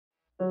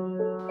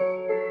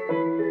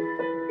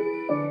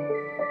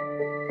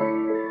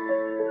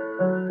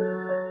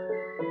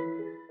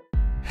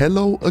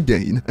Hello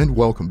again and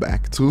welcome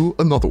back to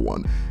another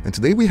one, and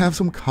today we have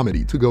some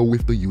comedy to go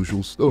with the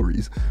usual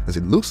stories, as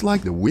it looks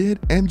like the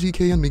weird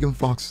MGK and Megan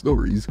Fox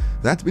stories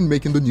that's been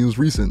making the news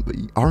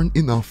recently aren't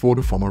enough for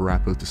the former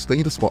rapper to stay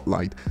in the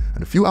spotlight,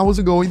 and a few hours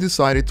ago he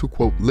decided to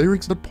quote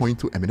lyrics that point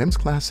to Eminem's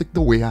classic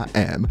The Way I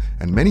Am,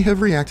 and many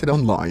have reacted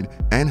online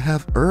and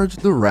have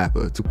urged the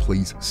rapper to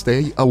please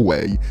stay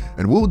away,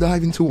 and we'll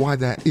dive into why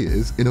that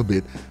is in a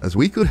bit, as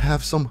we could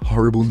have some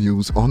horrible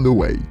news on the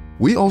way.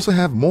 We also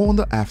have more on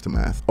the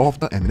aftermath of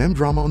the Eminem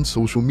drama on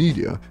social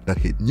media that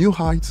hit new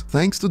heights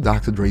thanks to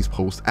Dr. Dre's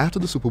post after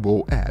the Super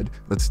Bowl ad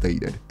that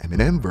stated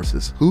Eminem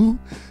versus who?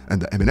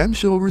 And the Eminem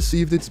show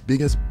received its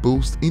biggest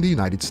boost in the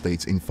United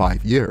States in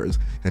 5 years.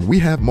 And we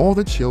have more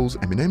that shows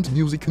Eminem's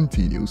music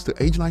continues to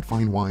age like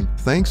fine wine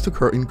thanks to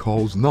curtain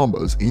calls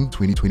numbers in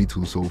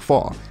 2022 so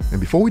far.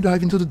 And before we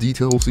dive into the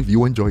details, if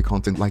you enjoy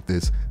content like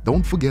this,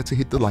 don't forget to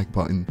hit the like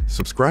button,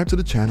 subscribe to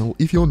the channel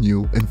if you're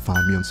new, and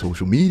find me on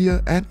social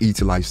media at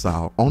ETLifestyle_web.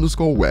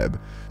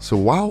 So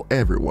while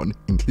everyone,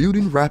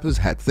 including rappers,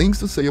 had things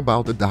to say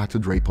about the Dr.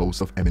 Dre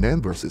post of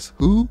Eminem versus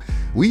who,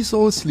 we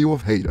saw a slew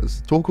of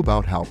haters talk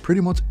about how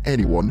pretty much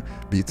anyone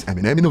beats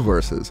Eminem in the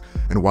verses.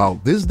 And while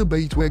this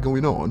debate were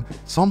going on,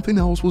 something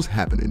else was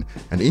happening,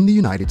 and in the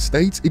United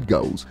States it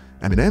goes.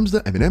 Eminem's The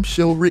Eminem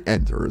Show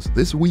re-enters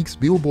this week's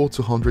Billboard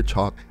 200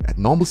 chart at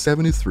number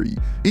 73.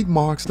 It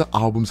marks the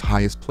album's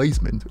highest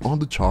placement on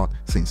the chart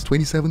since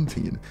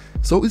 2017.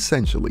 So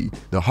essentially,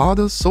 the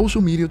harder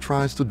social media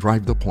tries to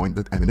drive the point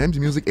that Eminem's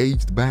music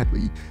aged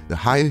badly, the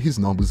higher his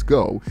numbers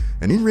go.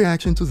 And in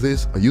reaction to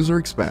this, a user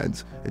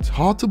expands, "It's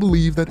hard to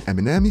believe that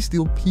Eminem is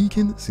still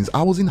peaking since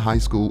I was in high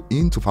school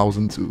in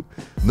 2002.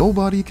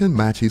 Nobody can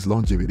match his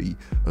longevity,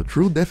 a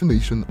true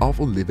definition of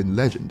a living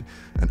legend."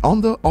 And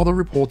under other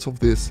reports of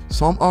this,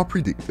 some are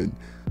predicting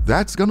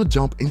that's gonna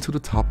jump into the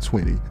top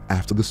 20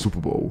 after the Super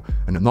Bowl.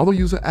 And another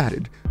user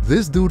added,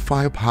 "This dude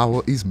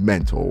firepower is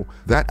mental.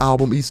 That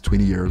album is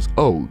 20 years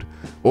old."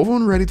 Over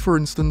on Reddit, for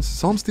instance,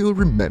 some still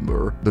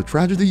remember the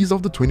tragedies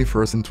of the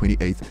 21st and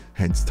 28th,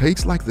 hence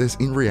takes like this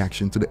in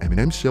reaction to the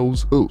Eminem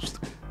Show's host.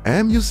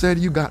 You said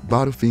you got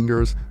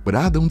Butterfingers, but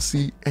I don't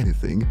see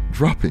anything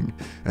dropping."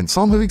 And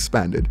some have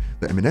expanded,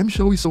 "The Eminem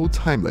Show is so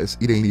timeless,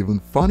 it ain't even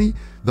funny,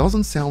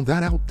 doesn't sound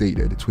that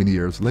outdated 20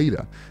 years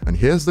later." And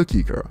here's the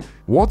kicker.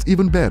 What's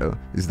even better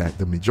is that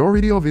the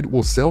majority of it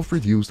was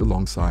self-produced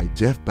alongside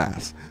Jeff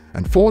Bass.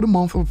 And for the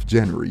month of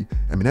January,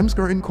 Eminem's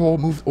current call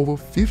moved over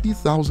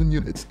 50,000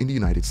 units in the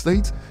United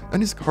States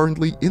and is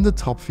currently in the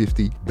top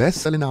 50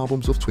 best-selling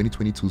albums of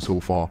 2022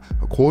 so far,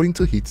 according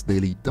to Hits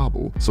Daily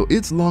Double. So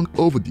it's long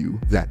overdue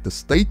that the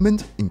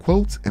statement, in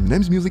quotes,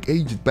 "Eminem's music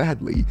aged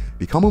badly,"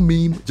 become a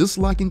meme, just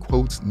like in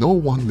quotes, "no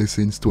one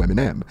listens to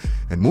Eminem."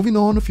 And moving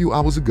on, a few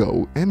hours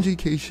ago,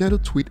 MGK shared a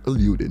tweet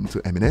alluding to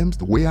Eminem's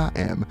The Way I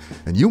Am,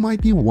 and you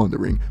might be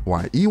wondering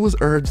why he was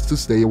urged to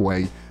stay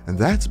away. And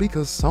that's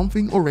because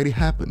something already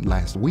happened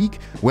last week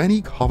when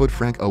he covered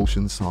Frank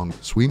Ocean's song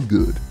Swim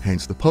Good.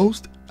 Hence the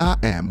post, "I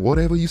am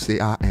whatever you say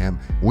I am,"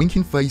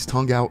 winking face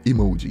tongue out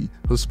emoji,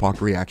 has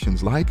sparked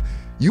reactions like,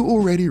 "You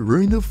already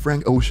ruined the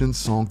Frank Ocean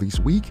song this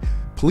week,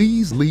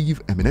 please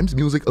leave Eminem's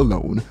music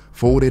alone,"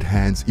 folded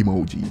hands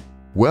emoji.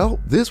 Well,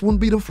 this won't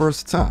be the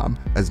first time,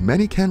 as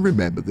many can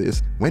remember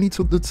this when he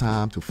took the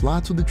time to fly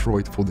to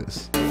Detroit for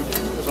this.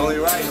 It's only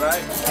right?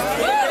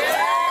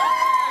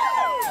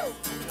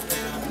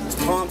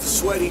 Palms are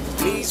sweaty,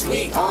 knees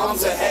weak,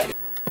 arms are heavy.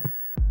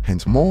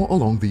 Hence more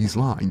along these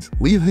lines,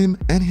 leave him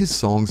and his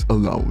songs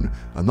alone.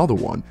 Another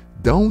one,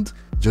 don't,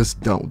 just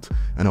don't.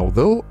 And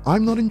although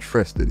I'm not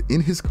interested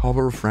in his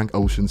cover of Frank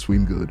Ocean's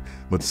Swim Good,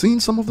 but seeing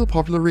some of the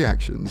popular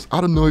reactions,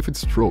 I don't know if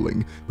it's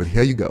trolling, but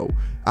here you go.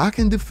 I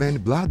can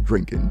defend blood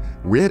drinking,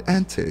 weird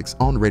antics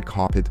on red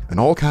carpet, and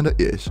all kinda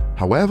ish.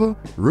 However,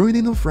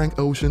 ruining a Frank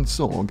Ocean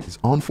song is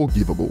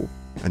unforgivable.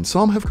 And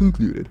some have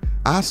concluded,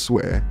 I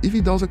swear, if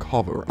he does a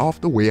cover of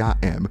The Way I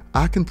Am,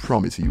 I can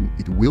promise you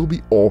it will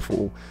be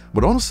awful.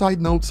 But on a side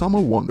note, some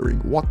are wondering,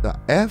 what the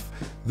F?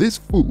 This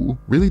fool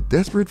really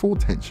desperate for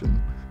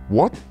attention?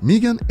 What?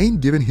 Megan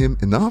ain't giving him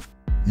enough?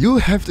 You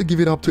have to give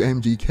it up to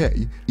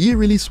MGK. He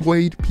really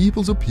swayed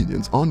people's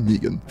opinions on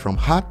Megan from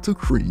hot to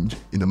cringe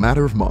in a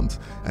matter of months,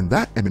 and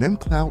that Eminem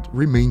clout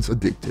remains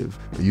addictive.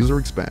 The user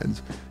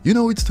expands, "You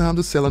know it's time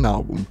to sell an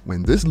album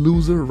when this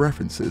loser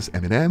references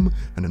Eminem,"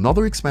 and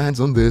another expands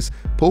on this,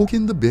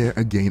 "Poking the bear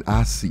again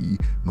I see,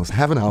 must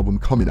have an album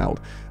coming out."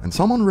 And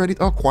some on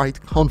Reddit are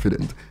quite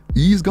confident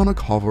he's gonna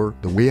cover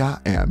The Way I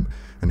Am.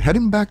 And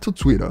heading back to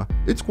Twitter,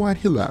 it's quite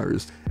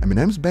hilarious.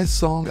 "Eminem's best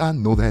song, I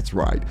know that's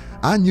right.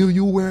 I knew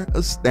you were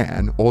a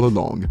stan all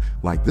along."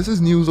 Like this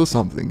is news or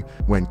something,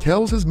 when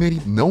Kels has made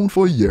it known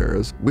for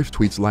years with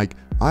tweets like,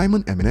 "I'm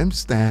an Eminem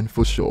stan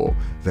for sure.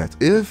 That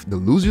if the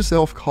Lose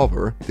Yourself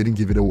cover didn't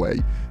give it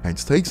away." And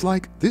takes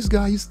like, "This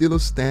guy is still a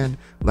stan,"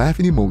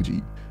 laughing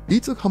emoji.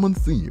 It's a common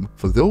theme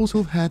for those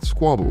who've had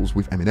squabbles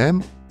with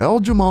Eminem. El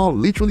Jamal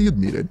literally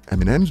admitted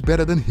Eminem's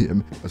better than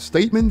him, a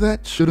statement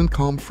that shouldn't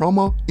come from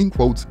a, in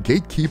quotes,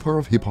 gatekeeper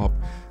of hip-hop.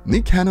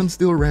 Nick Cannon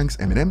still ranks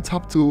Eminem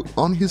top 2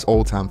 on his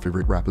all-time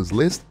favorite rappers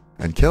list,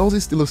 and Kels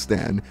is still a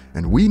stan,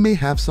 and we may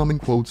have some in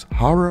quotes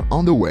horror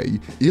on the way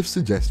if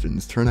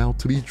suggestions turn out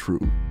to be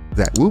true.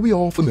 That will be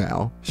all for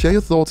now. Share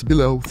your thoughts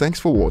below, thanks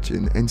for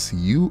watching, and see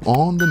you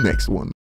on the next one.